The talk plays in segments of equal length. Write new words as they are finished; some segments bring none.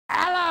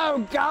Hello,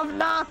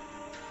 Governor.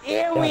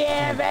 Here we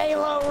have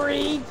Halo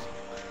Reed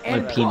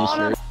and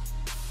Connor.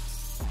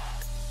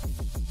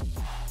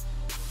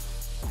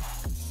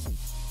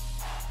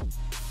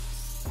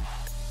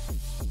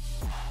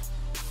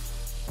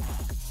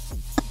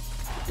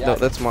 No,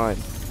 that's mine.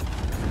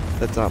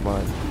 That's not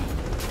mine.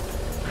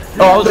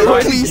 Oh, no,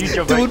 please,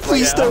 dude,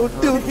 please don't,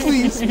 dude,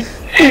 please, dude,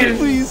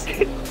 please.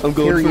 I'm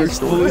going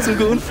first, boys. I'm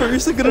going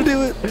first. I'm gonna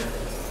do it.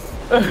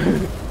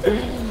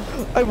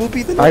 I will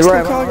be the next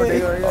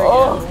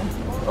Hokage.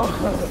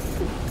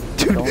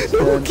 Dude,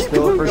 no, keep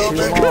going.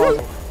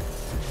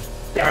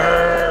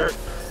 Well,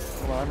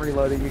 I'm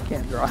reloading. You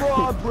can't drive.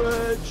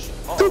 Drawbridge.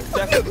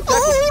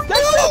 Oh,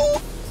 no!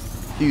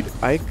 Dude,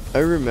 I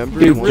remember.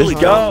 Dude, one really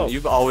time, go.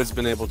 You've always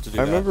been able to do that.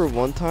 I remember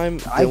one time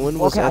Dylan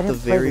was at the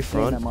very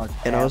front,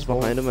 and I was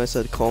behind him. I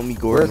said, "Call me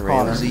Gordon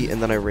Ramsay,"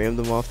 and then I rammed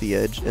him off the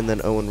edge, and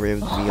then Owen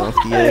rammed me off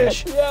the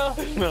edge. Yeah.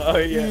 Oh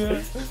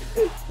yeah.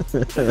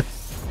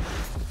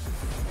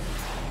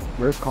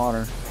 Where's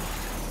Connor?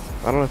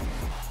 I don't know.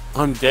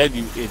 I'm dead,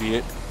 you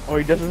idiot. Oh,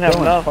 he doesn't have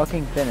enough.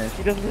 Fucking finish.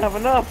 He doesn't have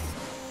enough.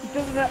 He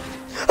doesn't have.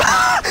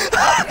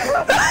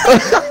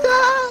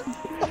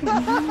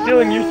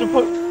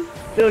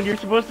 Dylan, you're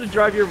supposed to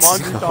drive your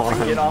mongoose off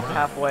and get off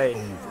halfway.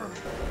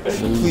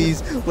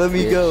 Please, let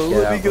me go.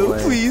 Let me go.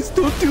 Please,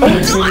 don't do it.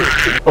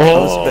 I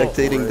was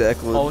spectating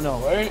Declan. Oh no,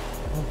 right?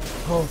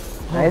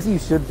 As you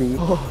should be.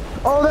 Oh,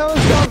 that was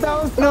tough.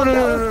 That was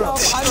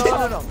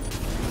tough.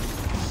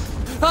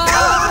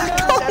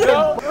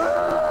 No.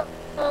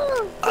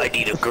 I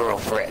need a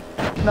girlfriend.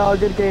 No,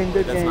 good game,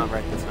 good That's game. not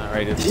right. That's not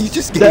right. You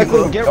just gave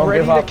Declan, up. get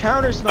ready to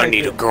counter snipe. I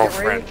need a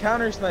girlfriend. Get ready to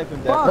counter snipe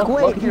him, Fuck,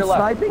 Declan. wait, he's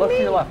sniping Look me?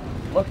 to your left.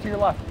 Look to your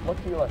left.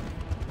 Look to your left.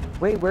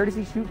 Wait, where does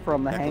he shoot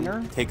from? The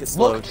hangar? Take it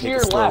slow. Look to Take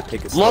your it slow. left.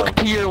 Take it slow. Look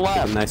to your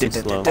left. Nice and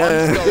slow.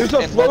 There's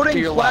a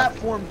floating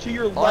platform to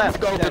your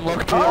left. On the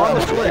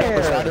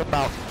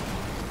cliff.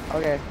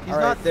 Okay, He's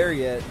not there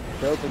yet.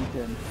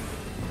 Dopington.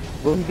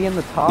 Will he be in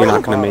the top? You're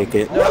not gonna make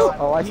it. No.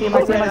 Oh, I see him,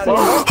 I see him, I see him.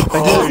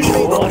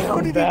 How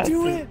did he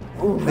do it?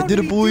 I did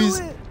it, boys.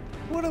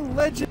 What a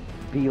legend.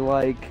 Be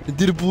like, I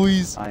did it,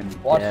 boys. I'm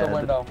Watch dead. the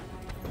window.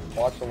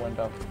 Watch the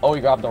window. Oh,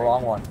 you grabbed the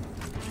wrong one.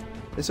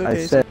 It's I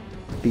okay. said,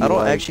 be I don't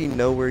like, actually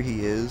know where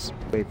he is.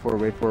 Wait for it,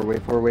 wait for it,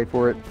 wait for it, wait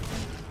for it.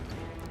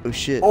 Oh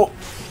shit. Oh.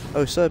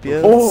 Oh, sup,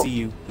 yo? Oh. See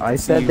you. I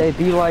said they'd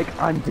be like,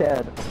 I'm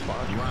dead.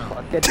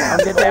 Fuck, get down,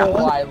 get down.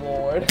 Oh my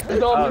lord.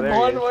 There's only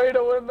one way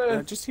to win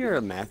this. Just hear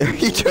a Matthew. Are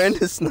you trying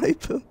to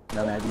snipe him?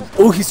 No, man,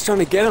 Oh, he's trying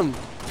to get him.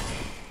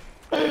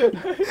 You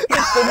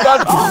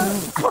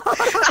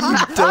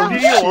dumb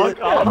shit.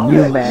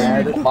 you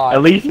mad?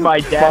 At least my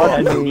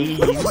dad has knees.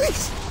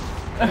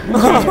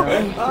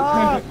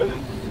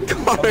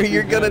 Connor,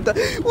 you're gonna die.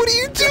 What are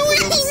you doing?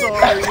 I'm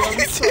sorry. I'm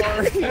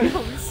sorry.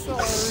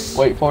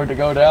 Wait for it to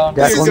go down.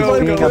 Declan's Go,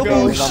 being go, a go,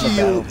 bully on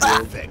shield. the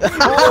battlefield.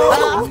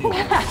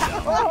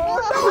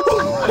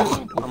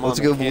 Let's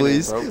go,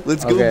 boys.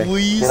 Let's go, Okay.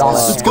 boys. Get on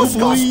Let's it. go,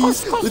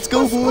 boys. Let's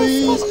go,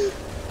 boys.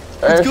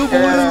 Let's go,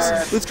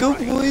 boys. Let's go,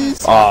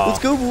 boys. Let's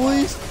go,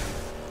 boys.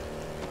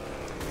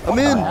 I'm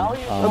in.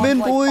 I'm in,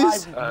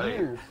 boys.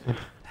 Where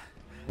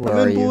I'm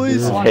are in, you?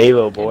 boys.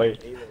 Halo boy.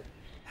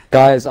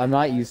 Guys, I'm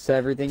not used to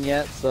everything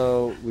yet,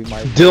 so we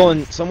might.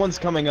 Dylan, someone's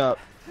coming up.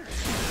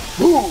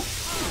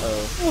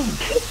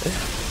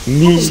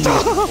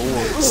 Stop!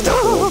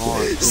 Stop!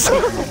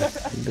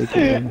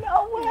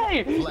 No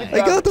way!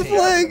 I got the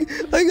flag!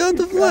 I got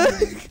the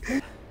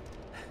flag!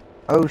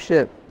 Oh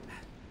shit.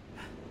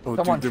 Oh,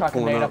 Someone dude, they're chuck a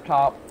pulling nade up. up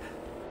top.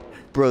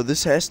 Bro,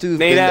 this has to have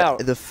Nade been out.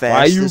 the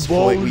fastest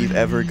point we've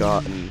ever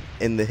gotten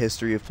in the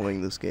history of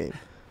playing this game.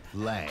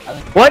 What?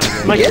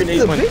 My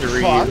grenade went through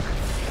you.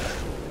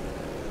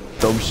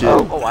 Dumb shit.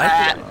 Oh,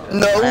 I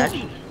No!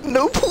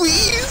 No,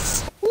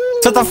 please!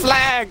 To the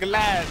flag,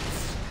 lads!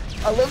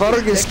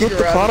 Fargus, get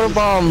the potter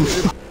bomb!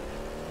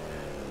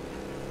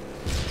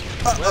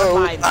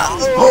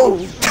 Uh-oh!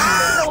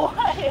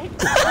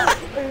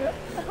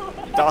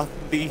 Doth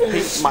the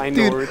hate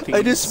minorities. Dude,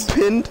 I just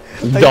pinned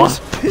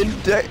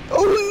that.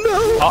 Oh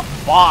no!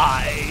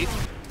 Why?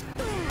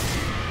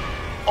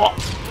 Oh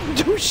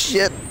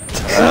shit!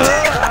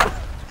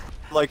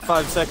 Like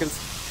 5 seconds.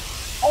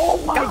 Oh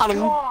my Got him.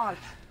 gosh!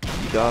 You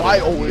got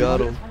him. You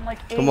got him. I'm like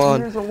 8 Come on.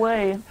 years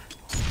away.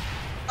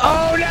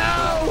 Oh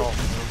no!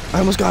 I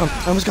almost got him.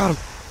 I almost got him.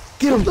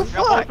 Get him. Got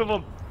both of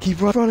them.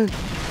 Keep running.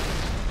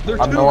 They're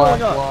two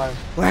going up.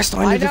 Last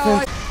line of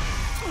defense.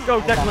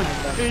 Go, Declan.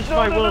 Finish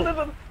my will.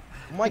 Oh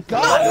my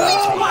god!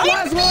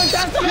 Last one,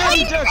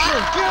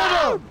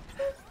 that's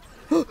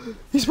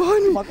He's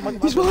behind me.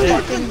 He's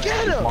behind me.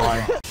 get him!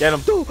 Get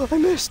him. No, I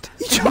missed.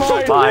 He jumped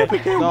off the Bye. rope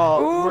again.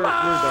 No, we're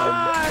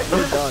done.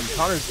 We're done.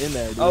 Connor's in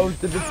there, dude. Oh,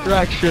 the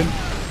distraction.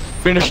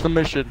 Finish the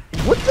mission.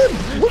 What's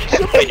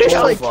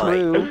like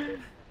True.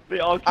 They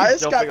all keep I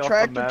just jumping got off the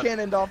tractor map.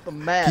 cannoned off the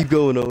map. Keep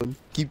going, Owen.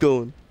 Keep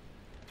going.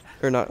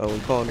 Or not Owen,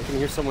 Connor. I can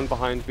hear someone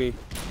behind me.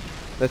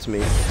 That's me.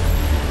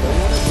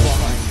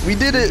 We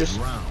did it!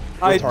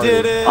 I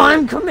did it!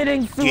 I'm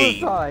committing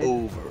suicide.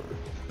 Over.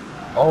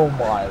 Oh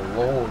my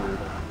lord.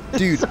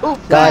 Dude, So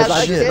guys, fast,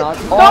 I shit. can't-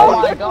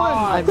 Oh my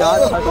god! I'm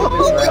not touching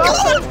this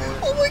ground.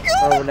 Oh my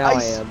god! Oh, now I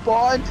I am.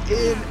 spawned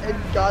in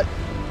and got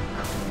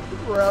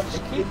crushed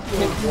into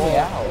kicking a me wall.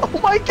 out. Oh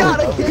my god,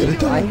 I can't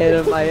do I it!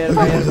 hit him, I hit him,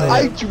 I hit him.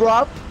 I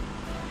dropped.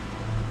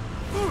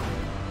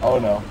 Oh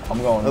no, I'm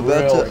going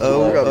About real to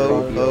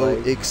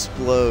slow.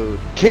 explode.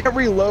 Can't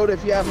reload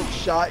if you haven't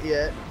shot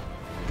yet.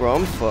 Bro,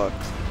 I'm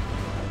fucked.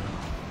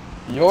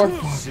 You're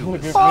fucked. Look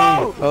at me.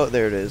 Oh,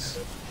 there it is.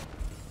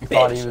 You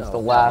thought he was the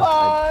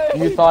last.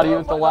 You thought he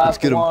was the Let's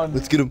last get him. one.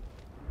 Let's get him.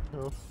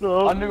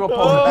 A new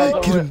opponent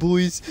has Get a him,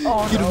 boys.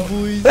 Oh, Get no.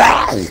 him,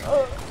 boys.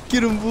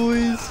 Get him,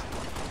 boys.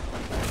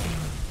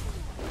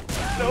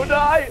 No,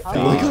 die!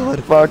 Oh my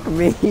god. Fuck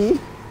me.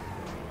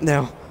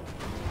 Now.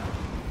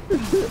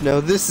 Now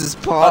this is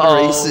pod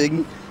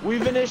racing.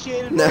 We've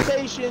initiated No.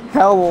 rotation.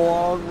 How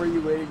long were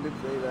you waiting to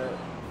say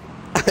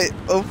that?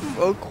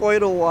 Oh,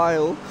 quite a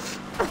while.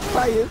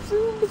 I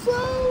assume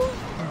so.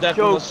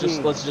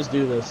 Joking. let's just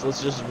do this.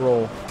 Let's just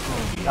roll.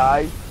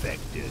 Die.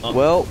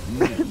 Well,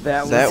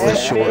 That that was epic.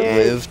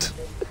 short-lived.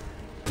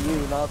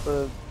 You, not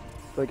the.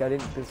 Like, I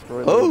didn't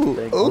destroy Oh,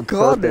 the thing oh, on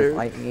purpose. Connor.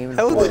 I aimed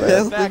How for the it.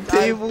 hell In the fact, I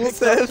tables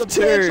picked up have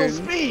substantial turned?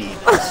 speed.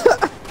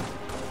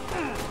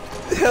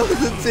 How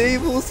the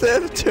tables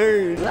have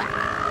turned?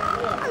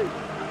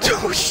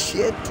 Oh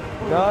shit!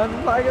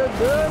 Done like a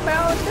good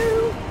Mountain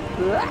Dew.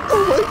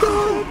 Oh my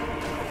god!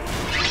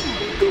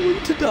 I'm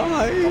going to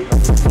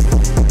die.